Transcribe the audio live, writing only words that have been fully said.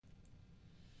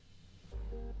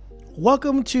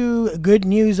Welcome to Good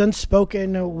News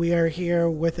Unspoken. We are here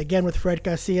with Fred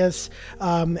Casillas.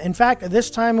 In fact,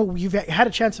 this time you've had a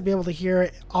chance to be able to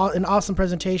hear an awesome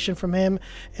presentation from him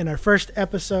in our first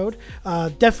episode.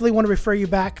 Definitely want to refer you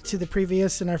back to the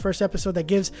previous in our first episode that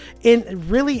gives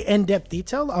really in-depth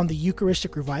detail on the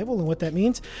Eucharistic Revival and what that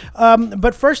means.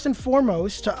 But first and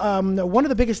foremost, one of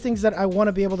the biggest things that I want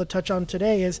to be able to touch on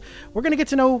today is we're going to get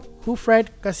to know who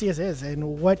Fred Casillas is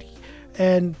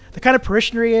and the kind of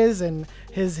parishioner he is, and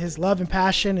his love and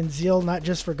passion and zeal, not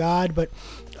just for God, but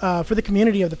for the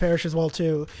community of the parish as well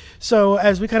too. So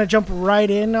as we kind of jump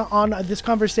right in on this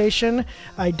conversation,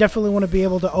 I definitely want to be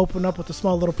able to open up with a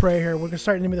small little prayer here. We're going to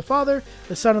start in the name of the Father,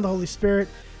 the Son, and the Holy Spirit.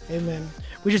 Amen.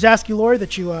 We just ask you, Lord,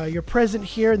 that you're present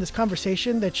here in this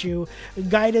conversation, that you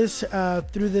guide us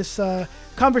through this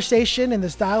conversation and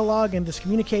this dialogue and this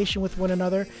communication with one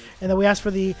another, and that we ask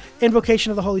for the invocation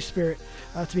of the Holy Spirit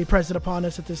to be present upon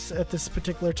us at this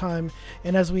particular time.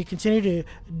 And as we continue to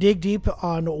dig deep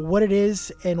on what it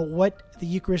is and what the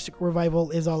Eucharistic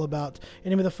Revival is all about. In the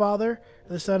name of the Father,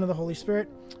 the Son, and the Holy Spirit.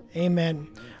 Amen.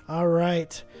 All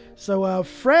right. So,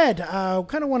 Fred, I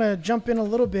kind of want to jump in a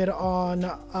little bit on,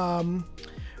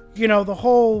 the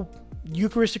whole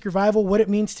Eucharistic Revival, what it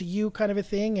means to you, kind of a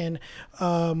thing, and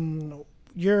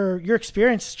your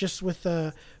experience just with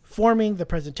forming the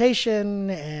presentation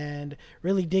and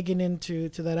really digging into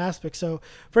that aspect. So,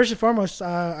 first and foremost,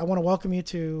 I want to welcome you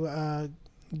to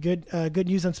Good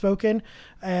News Unspoken,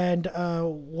 and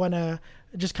want to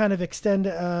just kind of extend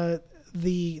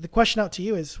the question out to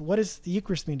you is, what does the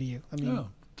Eucharist mean to you? I mean,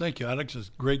 thank you, Alex. It's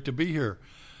great to be here.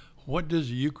 What does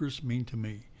the Eucharist mean to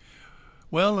me?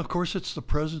 Well, of course, it's the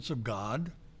presence of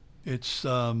God. It's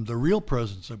the real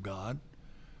presence of God.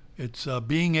 It's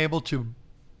being able to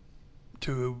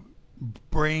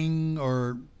bring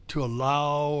or to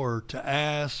allow or to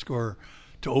ask or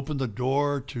to open the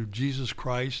door to Jesus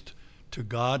Christ, to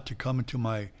God, to come into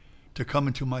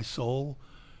my soul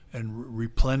and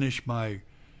replenish my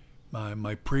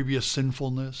previous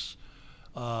sinfulness.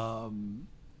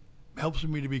 Helps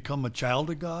me to become a child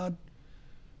of God.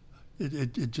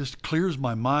 It just clears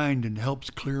my mind and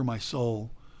helps clear my soul.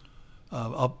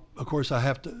 Of course,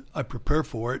 I prepare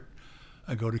for it.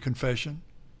 I go to confession,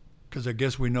 because I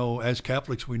guess we know, as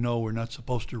Catholics, we're not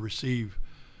supposed to receive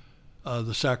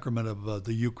the sacrament of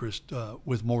the Eucharist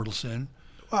with mortal sin.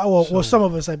 Well, some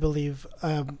of us, I believe,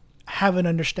 have an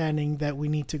understanding that we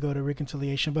need to go to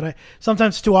reconciliation. But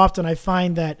sometimes too often I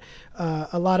find that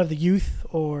a lot of the youth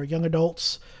or young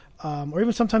adults, or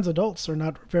even sometimes adults, are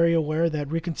not very aware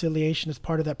that reconciliation is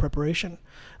part of that preparation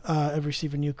of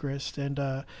receiving Eucharist.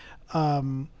 And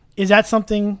is that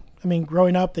something,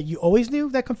 growing up, that you always knew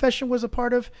that confession was a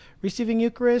part of receiving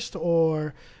Eucharist,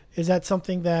 or is that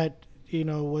something that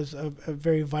was a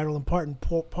very vital, important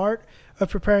part of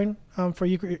preparing for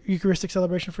Eucharistic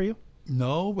celebration for you?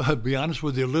 No, to be honest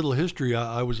with you, a little history.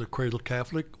 I was a cradle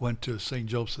Catholic, went to St.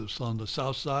 Joseph's on the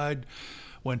south side,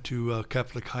 went to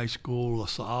Catholic High School, La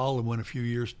Salle, and went a few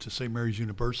years to St. Mary's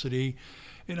University.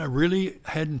 And I really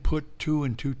hadn't put two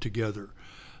and two together.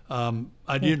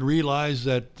 I didn't realize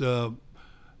that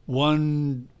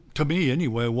one, to me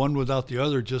anyway, one without the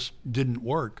other just didn't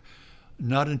work.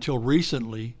 Not until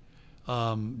recently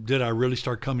did I really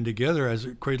start coming together. As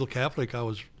a cradle Catholic, I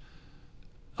was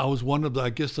one of the, I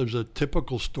guess there's a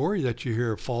typical story that you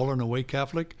hear, a fallen away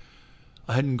Catholic.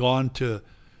 I hadn't gone to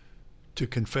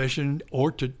confession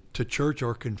or to church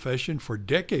or confession for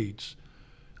decades.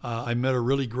 I met a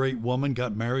really great woman,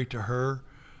 got married to her,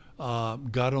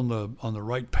 got on the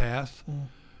right path,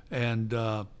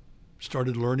 and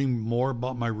started learning more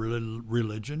about my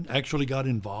religion. Actually got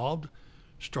involved,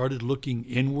 started looking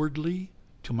inwardly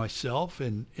to myself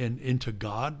and into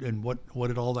God and what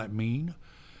did all that mean.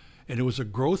 And it was a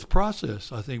growth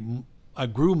process. I think I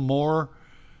grew more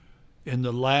in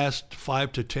the last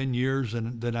 5 to 10 years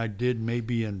than I did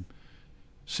maybe in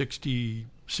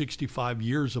 65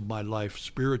 years of my life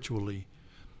spiritually,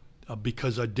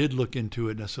 because I did look into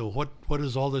it and I said, what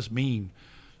does all this mean?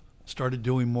 Started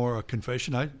doing more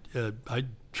confession. I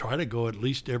try to go at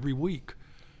least every week,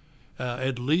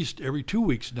 at least every 2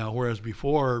 weeks now, whereas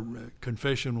before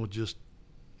confession was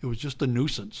just a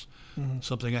nuisance,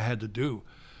 something I had to do.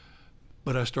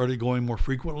 But I started going more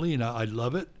frequently, and I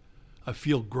love it. I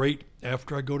feel great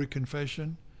after I go to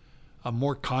confession. I'm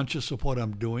more conscious of what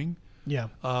I'm doing. Yeah.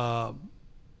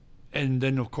 And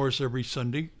then, of course, every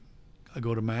Sunday I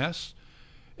go to Mass,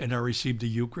 and I receive the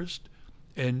Eucharist.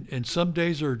 And some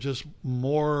days are just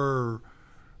more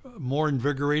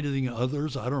invigorating than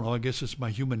others. I don't know. I guess it's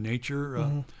my human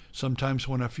nature. Sometimes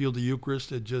when I feel the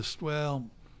Eucharist, it just,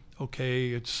 okay,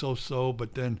 it's so-so.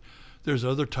 But then there's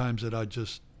other times that I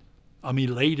just I'm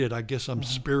elated. I guess I'm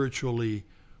spiritually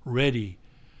ready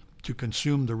to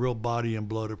consume the real body and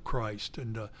blood of Christ.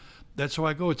 And that's how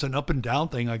I go. It's an up and down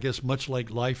thing, I guess, much like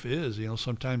life is.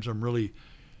 Sometimes I'm really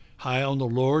high on the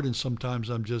Lord, and sometimes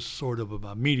I'm just sort of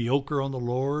a mediocre on the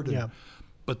Lord.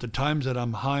 But the times that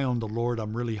I'm high on the Lord,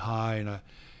 I'm really high,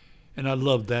 and I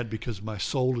love that because my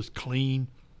soul is clean.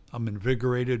 I'm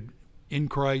invigorated in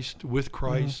Christ, with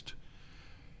Christ.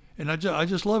 And I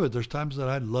just love it. There's times that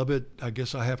I love it. I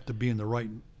guess I have to be in the right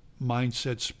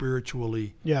mindset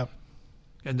spiritually. Yeah.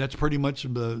 And that's pretty much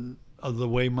the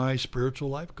way my spiritual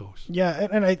life goes. Yeah,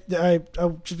 and I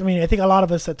think a lot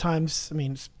of us at times,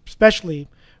 especially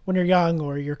when you're young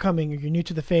or you're new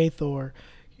to the faith, or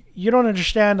you don't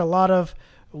understand a lot of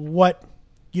what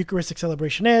Eucharistic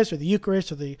celebration is, or the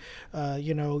Eucharist, or the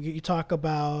you talk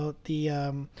about the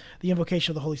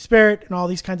invocation of the Holy Spirit and all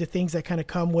these kinds of things that kind of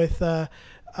come with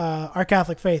our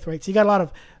Catholic faith, right? So you got a lot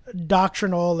of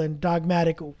doctrinal and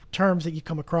dogmatic terms that you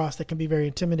come across that can be very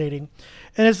intimidating.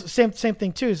 And it's the same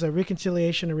thing too, is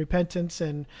reconciliation and repentance,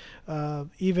 and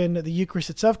even the Eucharist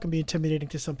itself can be intimidating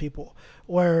to some people,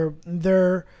 where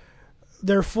their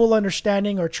full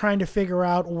understanding or trying to figure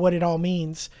out what it all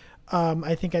means.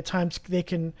 I think at times they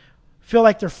can feel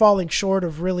like they're falling short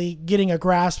of really getting a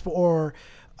grasp, or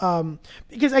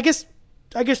because I guess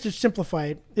to simplify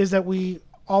it is that we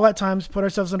all at times put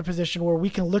ourselves in a position where we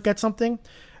can look at something,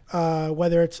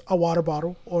 whether it's a water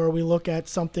bottle or we look at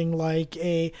something like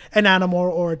an animal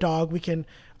or a dog, we can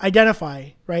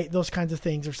identify, right, those kinds of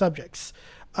things or subjects.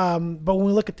 But when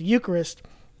we look at the Eucharist,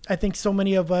 I think so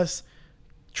many of us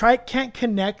can't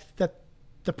connect that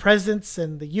the presence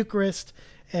and the Eucharist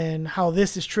and how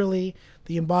this is truly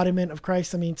the embodiment of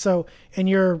Christ. So in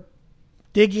your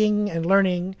digging and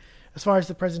learning as far as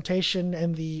the presentation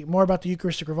and the more about the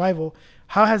Eucharistic Revival,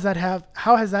 how has that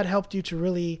helped you to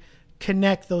really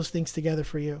connect those things together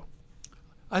for you?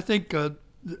 I think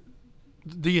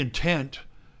the intent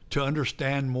to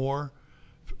understand more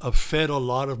fed a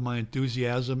lot of my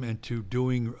enthusiasm into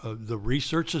doing the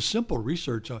research, the simple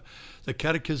research. The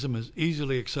Catechism is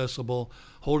easily accessible.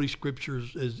 Holy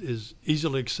Scriptures is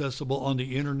easily accessible on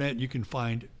the internet. You can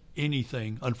find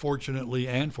anything, unfortunately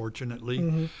and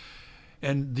fortunately.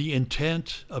 And the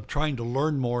intent of trying to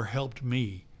learn more helped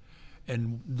me.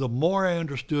 And the more I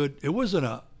understood, it wasn't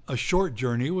a short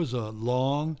journey. It was a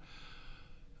long,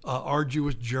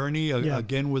 arduous journey,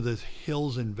 again with the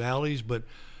hills and valleys. But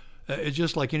it's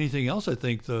just like anything else, I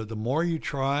think. The more you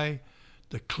try,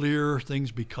 the clearer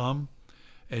things become.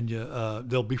 And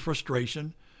there'll be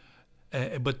frustration,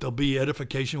 but there'll be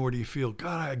edification where you feel,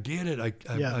 God, I get it.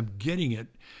 I'm getting it.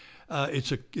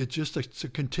 It's a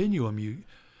continuum.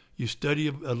 You study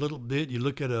a little bit. You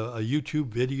look at a YouTube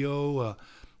video,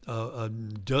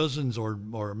 dozens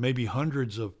or maybe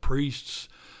hundreds of priests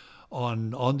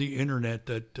on the internet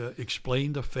that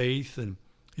explain the faith, and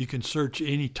you can search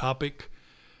any topic.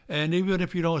 And even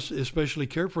if you don't especially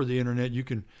care for the internet, you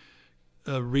can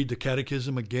read the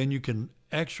Catechism again. You can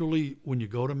actually, when you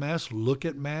go to Mass, look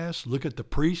at the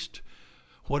priest.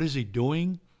 What is he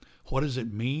doing? What does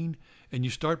it mean? And you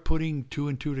start putting two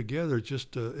and two together.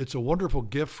 It's a wonderful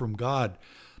gift from God.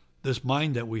 This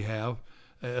mind that we have,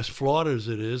 as flawed as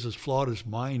it is, as flawed as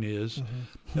mine is,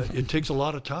 it takes a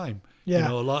lot of time.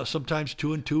 Yeah. Sometimes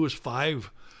 2 and 2 is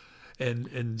 5.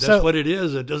 And that's what it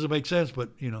is. It doesn't make sense, but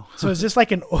So is this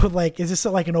like an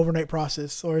overnight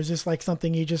process, or is this like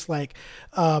something you just like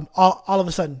all of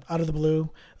a sudden out of the blue?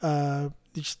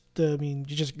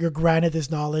 You're granted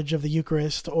this knowledge of the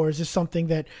Eucharist, or is this something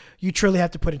that you truly have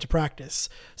to put into practice?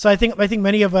 So I think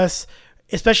many of us,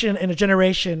 especially in a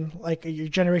generation like your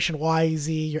generation Y,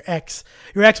 Z, your X,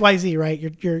 Y, Z, right?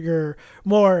 You're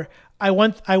more. I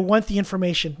want the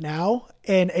information now,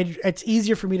 and it's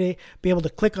easier for me to be able to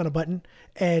click on a button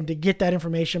and to get that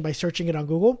information by searching it on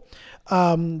Google.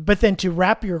 But then to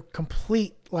wrap your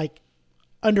complete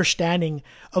understanding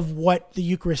of what the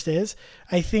Eucharist is,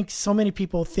 I think so many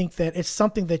people think that it's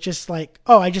something that just like,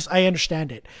 I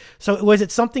understand it. So was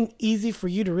it something easy for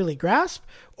you to really grasp,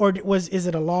 or is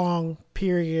it a long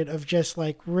period of just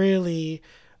like really,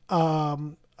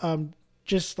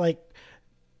 just like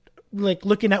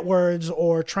looking at words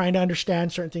or trying to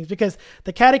understand certain things? Because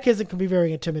the Catechism can be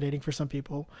very intimidating for some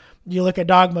people. You look at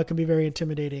dogma, can be very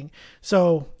intimidating.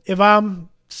 So if I'm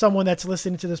someone that's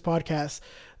listening to this podcast,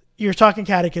 you're talking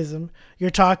Catechism,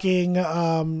 you're talking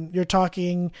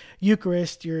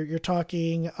Eucharist, you're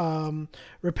talking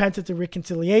repentance and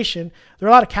reconciliation. There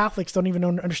are a lot of Catholics don't even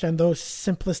understand those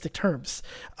simplistic terms,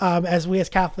 as we as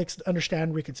Catholics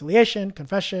understand reconciliation,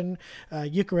 confession,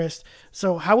 Eucharist.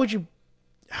 So how would you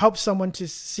help someone to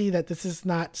see that this is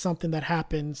not something that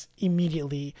happens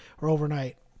immediately or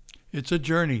overnight? It's a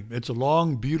journey. It's a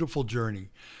long, beautiful journey.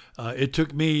 It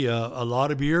took me a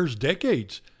lot of years,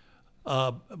 decades.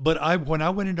 But when I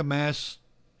went into Mass,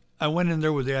 I went in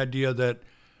there with the idea that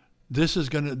this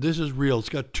is real. It's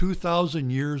got 2,000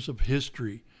 years of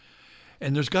history,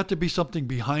 and there's got to be something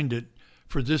behind it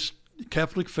for this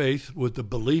Catholic faith, with the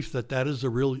belief that that is the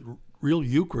real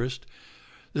Eucharist.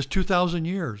 This 2,000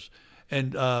 years,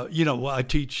 and I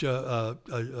teach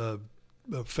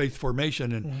faith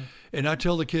formation, and I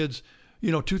tell the kids,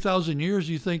 2,000 years.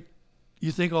 You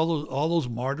think all those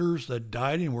martyrs that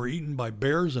died and were eaten by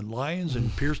bears and lions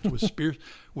and pierced with spears,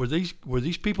 were these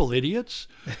people idiots?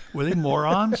 Were they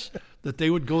morons that they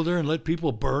would go there and let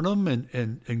people burn them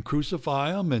and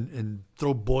crucify them and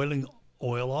throw boiling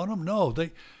oil on them? No,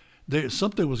 they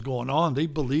something was going on. They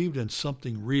believed in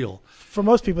something real. For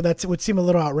most people, that would seem a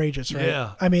little outrageous, right?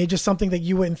 Yeah. I mean, just something that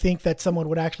you wouldn't think that someone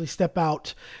would actually step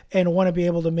out and want to be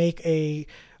able to make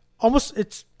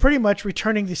it's pretty much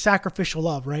returning the sacrificial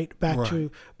love, right? Back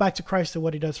to Christ and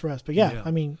what he does for us. But yeah.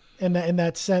 I mean, in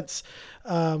that sense,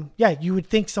 you would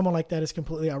think someone like that is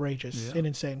completely outrageous and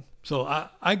insane. So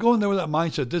I go in there with that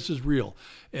mindset. This is real.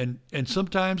 And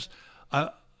sometimes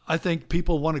I think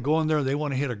people want to go in there, they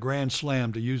want to hit a grand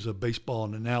slam, to use a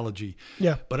baseball analogy.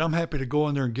 Yeah. But I'm happy to go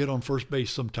in there and get on first base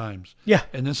sometimes. Yeah.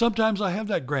 And then sometimes I have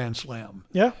that grand slam.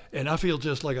 Yeah. And I feel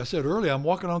just like I said earlier, I'm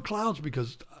walking on clouds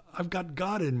because I've got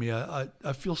God in me. I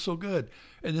feel so good.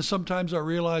 And then sometimes I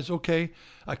realize, okay,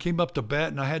 I came up to bat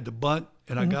and I had to bunt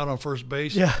and I got on first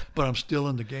base, but I'm still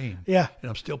in the game. Yeah. And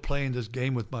I'm still playing this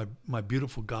game with my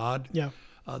beautiful God. Yeah.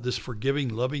 This forgiving,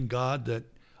 loving God that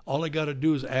all I got to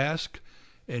do is ask,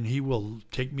 and he will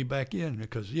take me back in,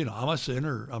 because, I'm a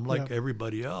sinner. I'm like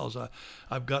everybody else.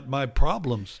 I've got my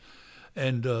problems,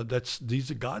 and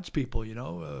these are God's people,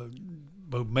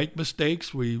 but make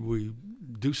mistakes. We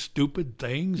do stupid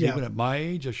things. Even at my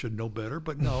age, I should know better,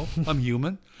 but no, I'm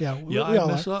human. I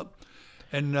mess up.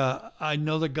 And I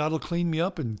know that God will clean me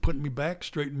up and put me back,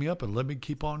 straighten me up, and let me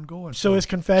keep on going. So is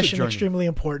confession extremely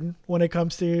important when it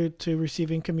comes to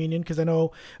receiving communion? Because I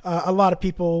know a lot of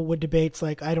people would debate,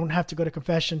 like, I don't have to go to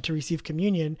confession to receive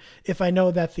communion if I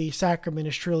know that the sacrament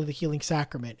is truly the healing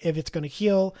sacrament. If it's going to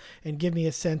heal and give me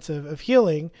a sense of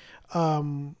healing,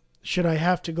 should I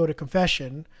have to go to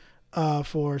confession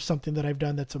for something that I've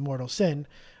done that's a mortal sin?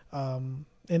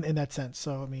 In that sense.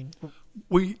 So, I mean,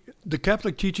 the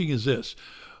Catholic teaching is this: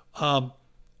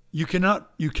 you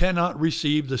cannot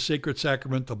receive the sacred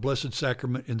sacrament, the blessed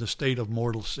sacrament, in the state of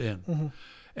mortal sin. Mm-hmm.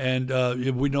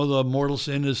 And we know the mortal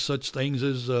sin is such things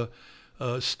as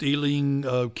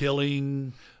stealing,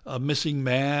 killing, missing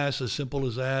mass, as simple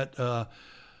as that.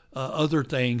 Other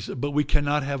things, but we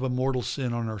cannot have a mortal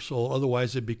sin on our soul.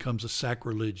 Otherwise, it becomes a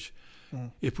sacrilege.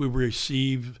 If we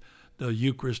receive the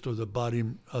Eucharist or the body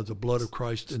of the blood of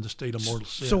Christ in the state of mortal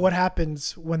sin. So what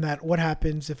happens what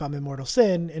happens if I'm in mortal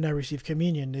sin and I receive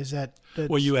communion? Is that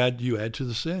well, you add to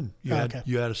the sin. You add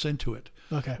a sin to it.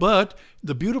 Okay. But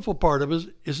the beautiful part of it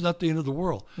is not the end of the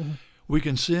world. Mm-hmm. We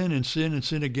can sin and sin and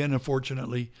sin again,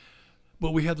 unfortunately.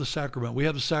 But we have the sacrament. We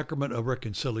have the sacrament of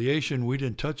reconciliation. We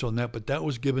didn't touch on that, but that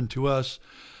was given to us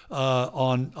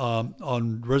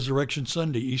on Resurrection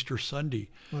Sunday, Easter Sunday.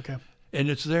 Okay. And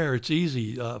it's there. It's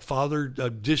easy. Father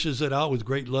dishes it out with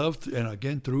great love, and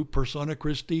again, through persona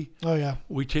Christi. Oh, yeah.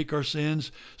 We take our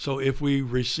sins. So if we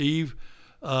receive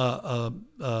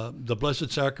the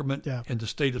Blessed Sacrament in the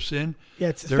state of sin. Yeah,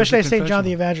 especially at St. John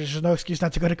the Evangelist. There's no excuse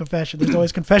not to go to confession. There's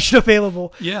always confession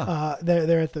available. Yeah.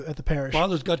 There at the parish.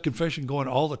 Father's got confession going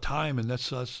all the time, and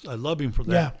that's us. I love him for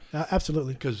that. Yeah,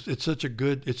 absolutely. Because it's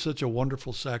such a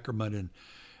wonderful sacrament.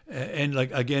 And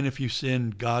like, again, if you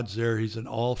sin, God's there. He's an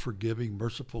all-forgiving,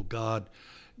 merciful God.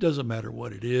 Doesn't matter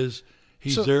what it is.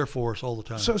 He's there for us all the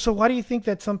time. So why do you think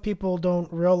that some people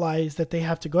don't realize that they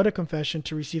have to go to confession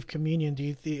to receive communion? Do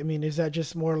you is that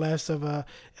just more or less of a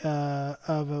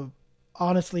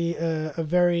honestly a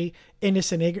very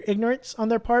innocent ignorance on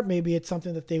their part? Maybe it's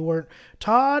something that they weren't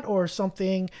taught, or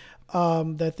something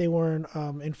that they weren't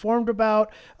informed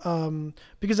about,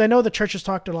 because I know the church has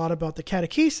talked a lot about the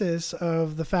catechesis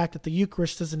of the fact that the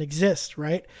Eucharist doesn't exist,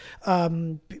 right?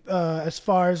 As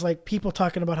far as like people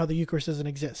talking about how the Eucharist doesn't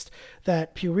exist.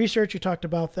 That Pew Research, you talked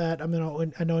about that. I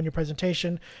mean, I know in your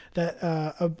presentation that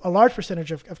a large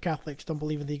percentage of Catholics don't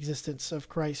believe in the existence of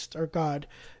Christ or God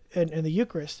in the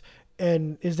Eucharist.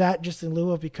 And is that just in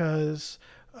lieu of because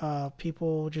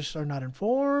people just are not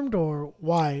informed, or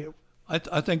why?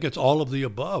 I think it's all of the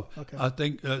above. Okay. I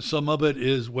think some of it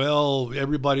is, well,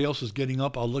 everybody else is getting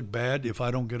up. I'll look bad if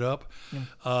I don't get up.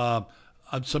 Yeah.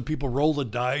 Some people roll the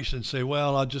dice and say,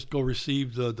 well, I'll just go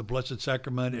receive the Blessed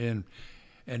Sacrament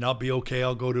and I'll be okay.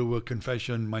 I'll go to a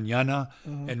confession mañana,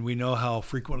 and we know how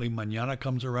frequently mañana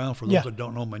comes around. For those that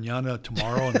don't know, mañana,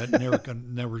 tomorrow, and that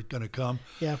never gonna come.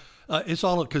 Yeah. It's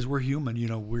all because we're human.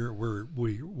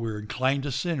 We're inclined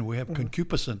to sin. We have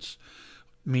concupiscence,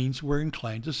 means we're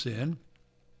inclined to sin,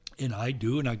 and I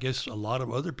do, and I guess a lot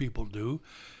of other people do,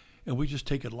 and we just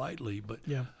take it lightly. But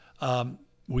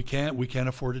we can't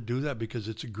afford to do that because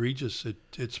it's egregious.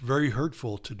 It's very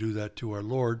hurtful to do that to our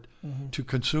Lord, to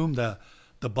consume the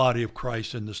body of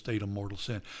Christ in the state of mortal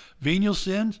sin. Venial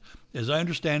sins, as I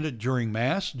understand it, during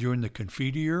Mass, during the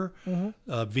Confiteor,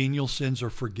 venial sins are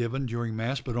forgiven during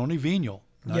Mass, but only venial.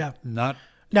 Not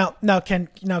now.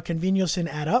 Can venial sin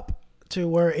add up to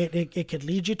where it could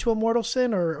lead you to a mortal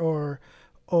sin, or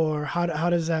how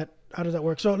does that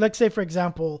work? So let's say, for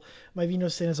example, my venial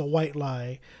sin is a white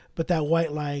lie, but that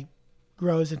white lie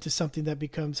grows into something that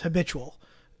becomes habitual.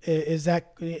 Is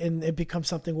that, and it becomes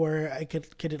something where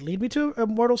could it lead me to a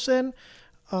mortal sin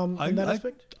in that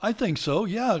aspect? I think so.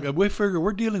 Yeah, we figure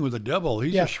we're dealing with the devil.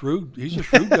 He's a shrewd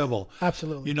devil.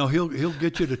 Absolutely. He'll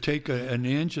get you to take an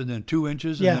inch and then 2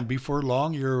 inches, and then before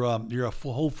long you're a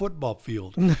whole football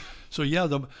field. So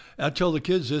I tell the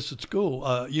kids this at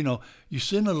school. You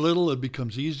sin a little, it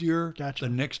becomes easier. Gotcha.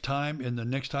 The next time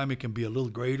it can be a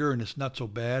little greater, and it's not so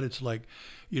bad. It's like,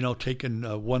 taking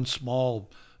one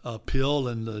small pill,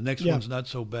 and the next one's not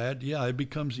so bad. Yeah, it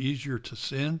becomes easier to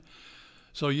sin.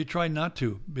 So you try not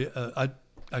to.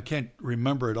 I can't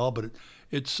remember it all, but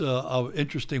it's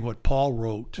interesting what Paul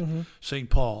wrote. St.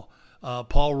 Paul.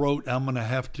 Paul wrote, I'm going to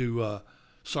have to.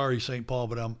 Sorry, St. Paul,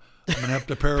 but I'm going to have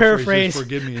to paraphrase.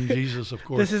 Forgive me, in Jesus, of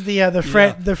course. This is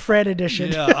the Fred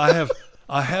edition. Yeah,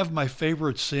 I have my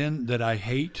favorite sin that I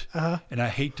hate, and I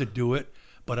hate to do it,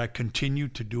 but I continue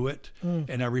to do it,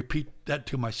 and I repeat that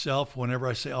to myself whenever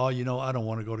I say, I don't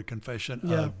want to go to confession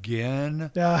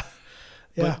again. Yeah.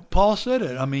 But Paul said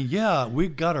it. I mean,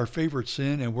 we've got our favorite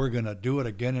sin, and we're going to do it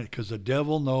again because the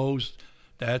devil knows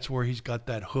that's where he's got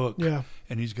that hook,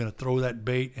 and he's going to throw that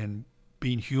bait, and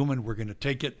being human, we're going to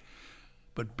take it.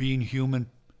 But being human,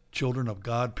 children of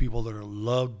God, people that are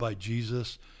loved by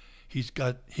Jesus, he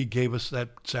gave us that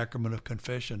sacrament of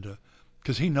confession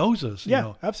because he knows us.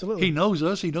 Absolutely. He knows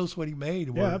us. He knows what he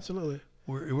made. Absolutely.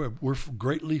 We're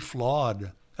greatly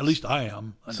flawed. At least I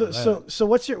am. So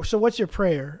what's your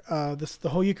prayer? The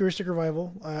whole Eucharistic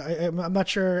Revival. I'm not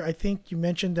sure. I think you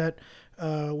mentioned that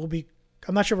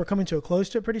I'm not sure we're coming to a close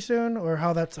to it pretty soon, or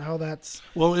how that's.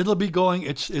 Well, it'll be going.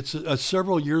 It's a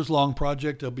several years long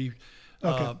project. It'll be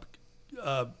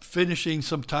finishing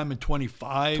sometime in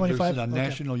 25. There's a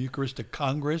National Eucharistic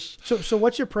Congress. So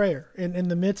what's your prayer in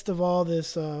the midst of all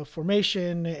this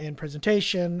formation and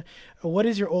presentation? What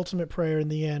is your ultimate prayer in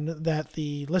the end, that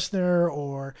the listener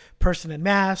or person in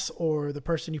Mass or the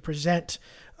person you present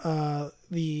the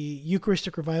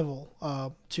Eucharistic Revival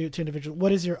to individuals?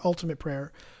 What is your ultimate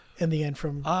prayer in the end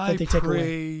that they take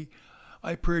away?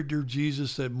 I pray, dear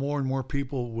Jesus, that more and more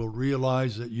people will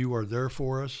realize that you are there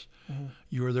for us.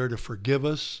 You are there to forgive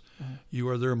us. You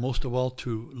are there most of all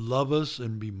to love us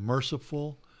and be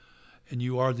merciful. And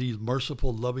you are the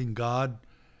merciful, loving God.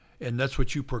 And that's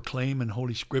what you proclaim in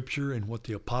Holy Scripture and what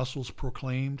the apostles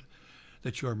proclaimed,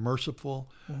 that you are merciful,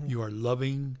 you are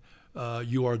loving,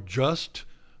 you are just.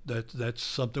 That's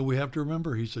something we have to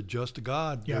remember. He's a just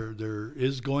God. There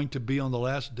is going to be on the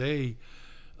last day,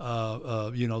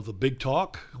 the big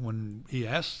talk when he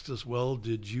asks us, well,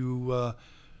 did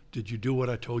you do what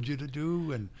I told you to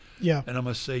do? And I'm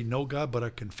gonna say, no, God, but I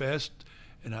confessed,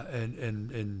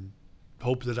 and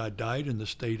hope that I died in the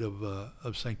state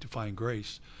of sanctifying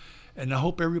grace. And I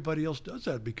hope everybody else does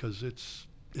that, because it's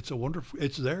a wonderful.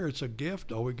 It's there. It's a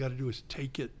gift. All we got to do is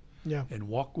take it, and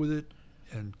walk with it,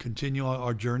 and continue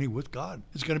our journey with God.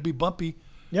 It's going to be bumpy.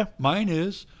 Yeah, mine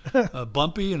is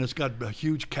bumpy, and it's got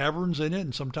huge caverns in it,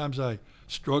 and sometimes I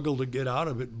struggle to get out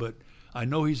of it. But I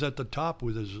know He's at the top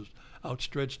with His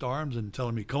outstretched arms and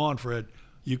telling me, "Come on, Fred,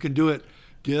 you can do it.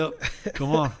 Get up.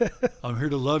 Come on. I'm here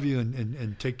to love you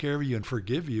and take care of you and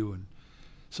forgive you." And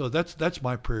so that's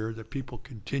my prayer, that people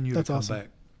continue to come back.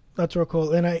 That's real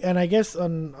cool. And I guess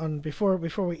on before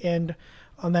we end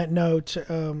on that note,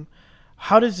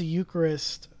 how does the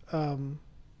Eucharist?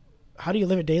 How do you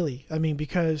live it daily? I mean,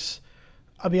 because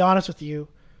I'll be honest with you,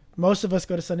 most of us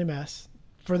go to Sunday Mass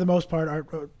for the most part.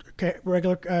 Our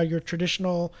regular, your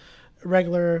traditional,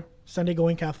 regular Sunday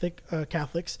going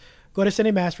Catholics go to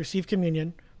Sunday Mass, receive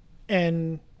communion,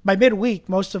 and by midweek,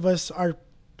 most of us are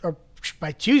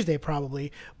by Tuesday,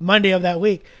 probably Monday of that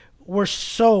week, we're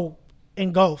so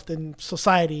engulfed in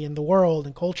society and the world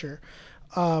and culture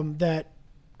that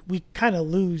we kind of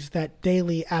lose that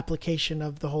daily application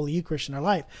of the Holy Eucharist in our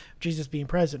life, Jesus being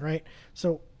present, right?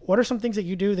 So what are some things that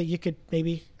you do that you could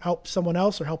maybe help someone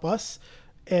else or help us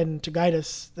and to guide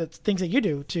us? That's things that you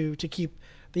do to keep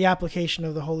the application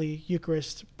of the Holy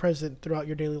Eucharist present throughout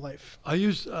your daily life. I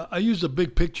use a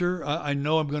big picture. I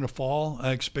know I'm going to fall.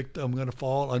 I expect I'm going to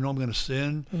fall. I know I'm going to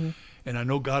sin, and I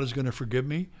know God is going to forgive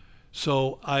me.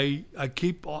 So I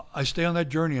stay on that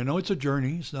journey. I know it's a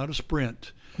journey. It's not a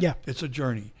sprint. Yeah, it's a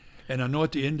journey, and I know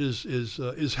at the end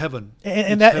is heaven.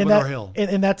 And heaven or hell.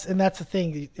 And that's the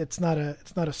thing. It's not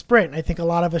a sprint. I think a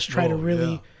lot of us try to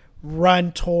really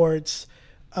run towards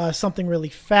something really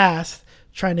fast,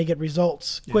 trying to get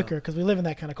results quicker because we live in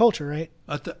that kind of culture, right?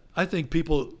 I think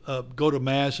people go to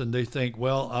mass and they think,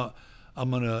 well, I'm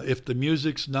gonna, if the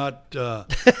music's not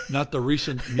the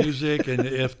recent music, and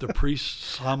if the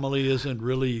priest's homily isn't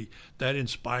really that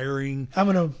inspiring, I'm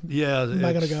not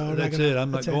gonna go. That's it.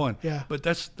 I'm not going. Yeah. But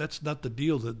that's not the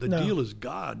deal. The deal is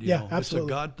God. You know? Absolutely.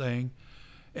 It's a God thing,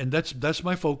 and that's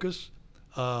my focus.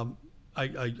 I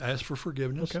ask for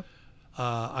forgiveness. Okay.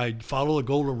 I follow the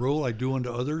golden rule. I do unto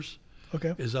others.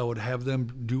 Okay. Is I would have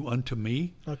them do unto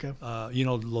me. Okay.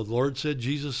 The Lord said,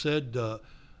 Jesus said,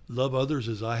 love others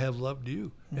as I have loved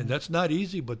you. And that's not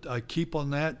easy, but I keep on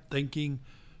that thinking,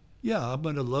 I'm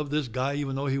going to love this guy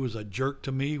even though he was a jerk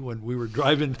to me when we were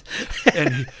driving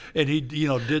and he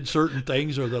did certain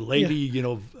things, or the lady,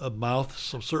 mouthed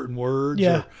some certain words.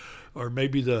 Yeah. Or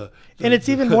maybe and it's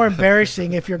even more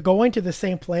embarrassing if you're going to the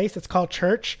same place. It's called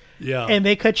church. Yeah. And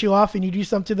they cut you off and you do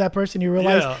something to that person. You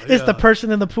realize it's the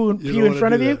person in the pew in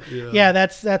front of you.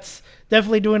 That's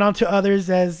definitely doing unto others,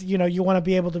 as you want to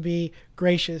be able to be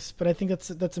gracious. But I think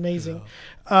that's amazing.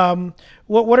 Yeah.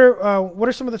 What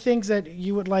are some of the things that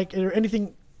you would like, or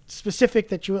anything specific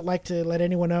that you would like to let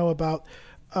anyone know about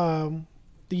the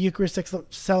Eucharistic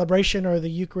celebration or the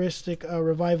Eucharistic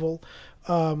revival?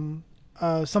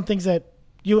 Some things that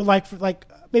you would like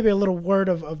maybe a little word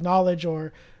of knowledge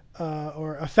or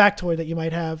a factoid that you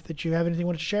might have, that you have anything you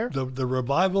want to share? The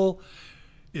revival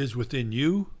is within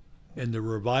you, and the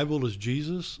revival is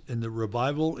Jesus, and the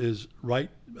revival is right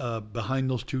behind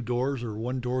those two doors, or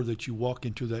one door that you walk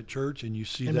into that church and you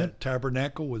see Amen. that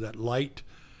tabernacle with that light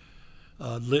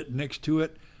lit next to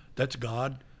it. That's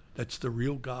God. That's the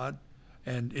real God.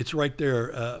 And it's right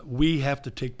there. We have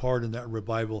to take part in that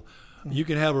revival. You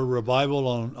can have a revival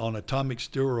on atomic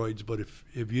steroids, but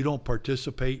if you don't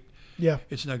participate,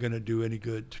 it's not going to do any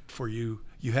good for you.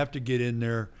 You have to get in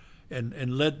there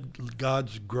and let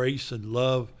God's grace and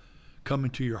love come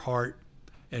into your heart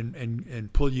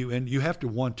and pull you in. You have to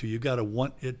want to. You got to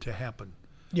want it to happen.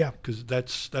 Yeah. Because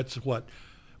that's what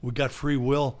we got, free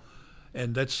will,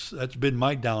 and that's been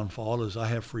my downfall, is I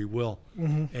have free will,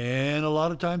 and a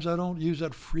lot of times I don't use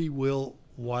that free will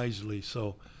wisely.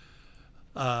 So.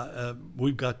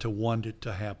 We've got to want it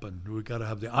to happen. We've got to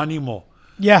have the animo.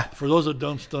 Yeah. For those that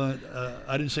don't study,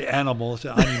 I didn't say animal, I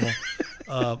said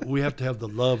animo. We have to have the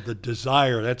love, the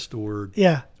desire. That's the word.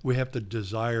 Yeah. We have to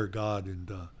desire God, and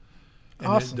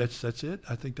awesome. That's it.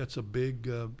 I think that's the big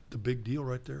deal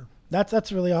right there.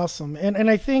 That's really awesome. And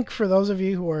I think for those of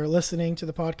you who are listening to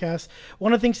the podcast,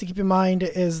 one of the things to keep in mind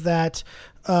is that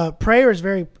prayer is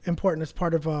very important as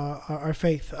part of our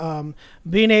faith.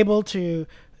 Being able to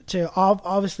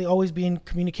obviously always be in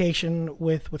communication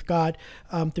with God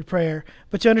through prayer,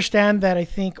 but to understand that I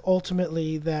think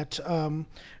ultimately that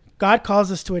God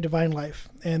calls us to a divine life,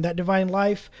 and that divine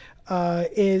life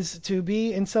is to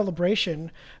be in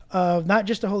celebration of not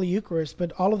just the Holy Eucharist,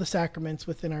 but all of the sacraments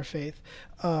within our faith.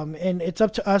 And it's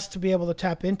up to us to be able to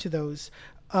tap into those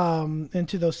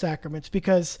sacraments,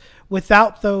 because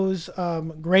without those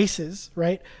graces,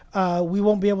 right, we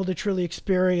won't be able to truly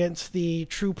experience the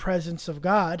true presence of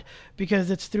God, because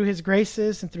it's through his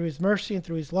graces and through his mercy and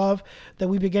through his love that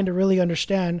we begin to really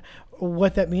understand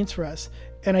what that means for us.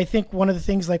 And I think one of the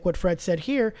things, like what Fred said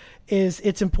here, is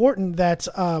it's important that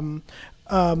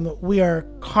we are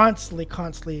constantly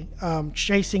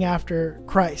chasing after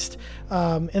Christ.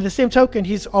 In the same token,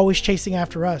 he's always chasing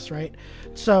after us, right?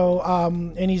 So,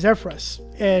 and he's there for us,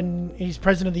 and he's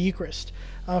present in the Eucharist.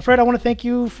 Fred, I want to thank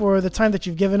you for the time that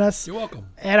you've given us. You're welcome.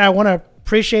 And I want to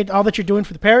appreciate all that you're doing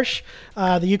for the parish.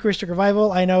 The Eucharistic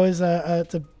Revival, I know, is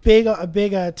it's a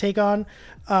big take on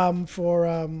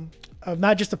of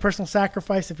not just a personal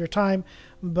sacrifice of your time,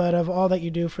 but of all that you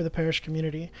do for the parish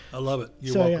community. I love it.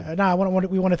 You're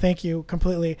welcome. We want to thank you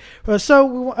completely.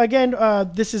 So again,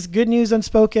 this is Good News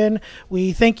Unspoken.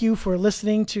 We thank you for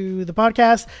listening to the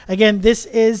podcast. Again, this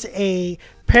is a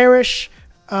parish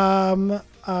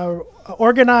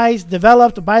organized,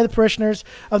 developed by the parishioners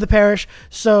of the parish.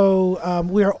 So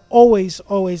we are always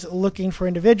looking for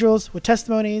individuals with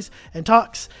testimonies and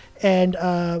talks and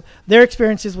their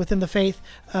experiences within the faith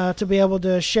to be able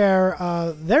to share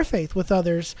their faith with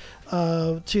others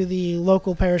to the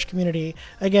local parish community.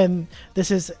 Again,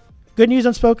 this is Good News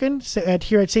Unspoken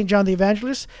here at St. John the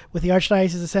Evangelist with the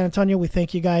Archdiocese of San Antonio. We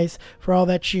thank you guys for all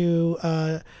that you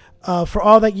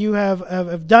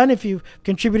have done, if you've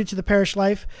contributed to the parish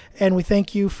life. And we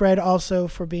thank you, Fred, also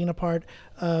for being a part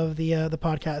of the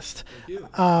podcast. Thank you.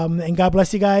 And God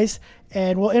bless you guys.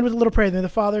 And we'll end with a little prayer. In the name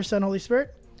of the Father, Son, Holy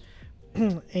Spirit.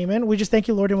 Amen. We just thank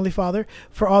you, Lord and Heavenly Father,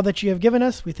 for all that you have given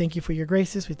us. We thank you for your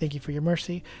graces. We thank you for your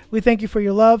mercy. We thank you for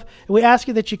your love. And we ask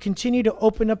you that you continue to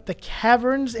open up the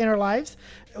caverns in our lives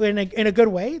in a good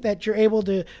way, that you're able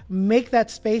to make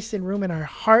that space and room in our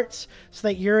hearts so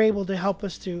that you're able to help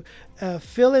us to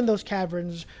fill in those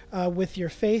caverns with your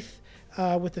faith,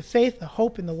 with the faith, the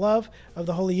hope, and the love of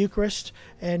the Holy Eucharist,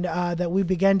 and that we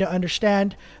begin to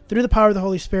understand through the power of the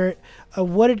Holy Spirit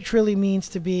what it truly means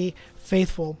to be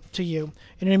faithful to you.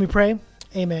 In your name we pray.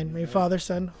 Amen. May Father,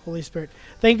 Son, Holy Spirit.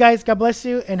 Thank you guys. God bless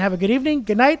you, and have a good evening,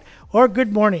 good night, or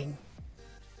good morning.